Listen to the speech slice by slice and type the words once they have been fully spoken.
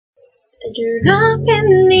A drop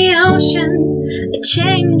in the ocean, a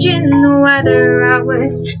change in the weather. I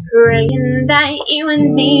was praying that you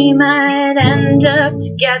and me might end up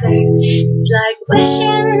together. It's like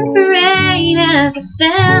wishing for rain as I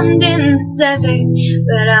stand in the desert,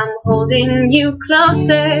 but I'm holding you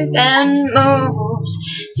closer than most.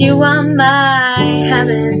 You are my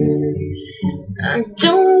heaven. I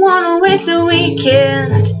don't wanna waste the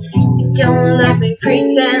weekend. Don't let me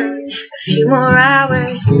pretend. A few more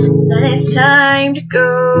hours, then it's time to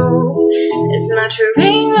go. As my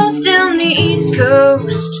terrain rolls down the East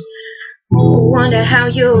Coast, wonder how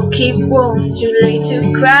you'll keep warm. Too late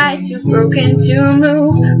to cry, too broken to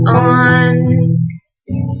move on.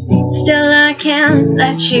 Still I can't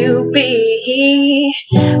let you be.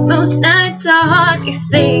 Most nights are hard to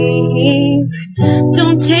sleep.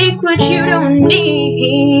 Don't take what you don't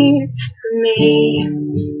need from me.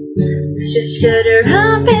 It's just a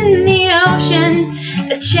drop in the ocean,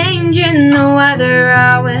 a change in the weather.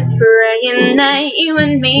 I was praying that you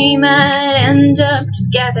and me might end up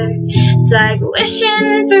together. It's like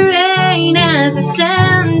wishing for rain as I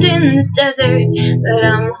stand in the desert, but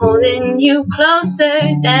I'm holding you closer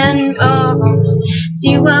than most.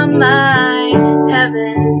 So you are my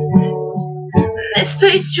heaven.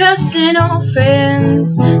 Misplaced trust in old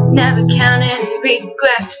friends, never count any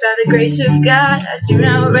regrets. By the grace of God, I do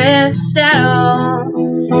not rest at all.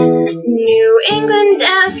 New England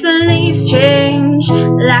as the leaves change,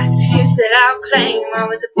 last excuse that I'll claim. I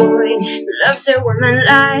was a boy who loved a woman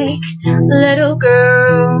like a little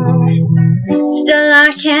girl. Still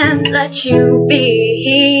I can't let you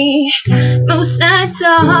be. Most nights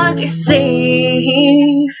are hard to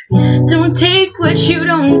sleep. Don't take what you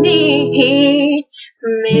don't need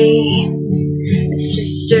from me. It's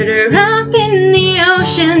just a drop in the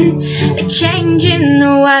ocean, a change in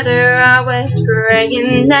the weather. I was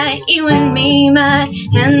praying that you and me might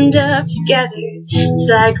end up together. It's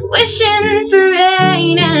like wishing for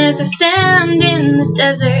rain as I stand in the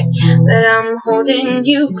desert, but I'm holding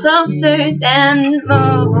you closer than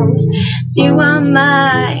most. So you are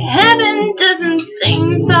my heaven, doesn't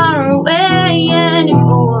seem far away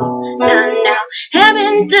anymore. Now,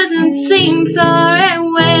 heaven doesn't seem far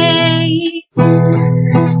away.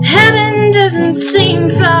 Heaven doesn't seem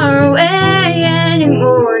far away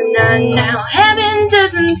anymore. Now, heaven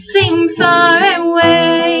doesn't seem far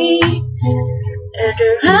away. A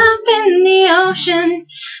drop in the ocean,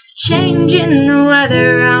 a change in the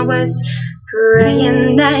weather. I was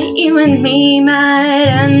praying that you and me might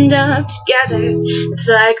end up together. It's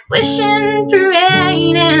like wishing for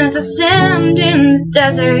rain as I stand in the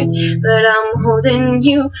desert, but I'm holding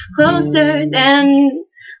you closer than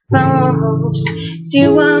most. So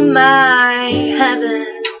you are my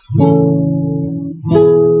heaven.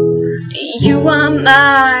 You are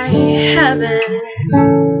my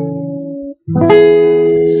heaven.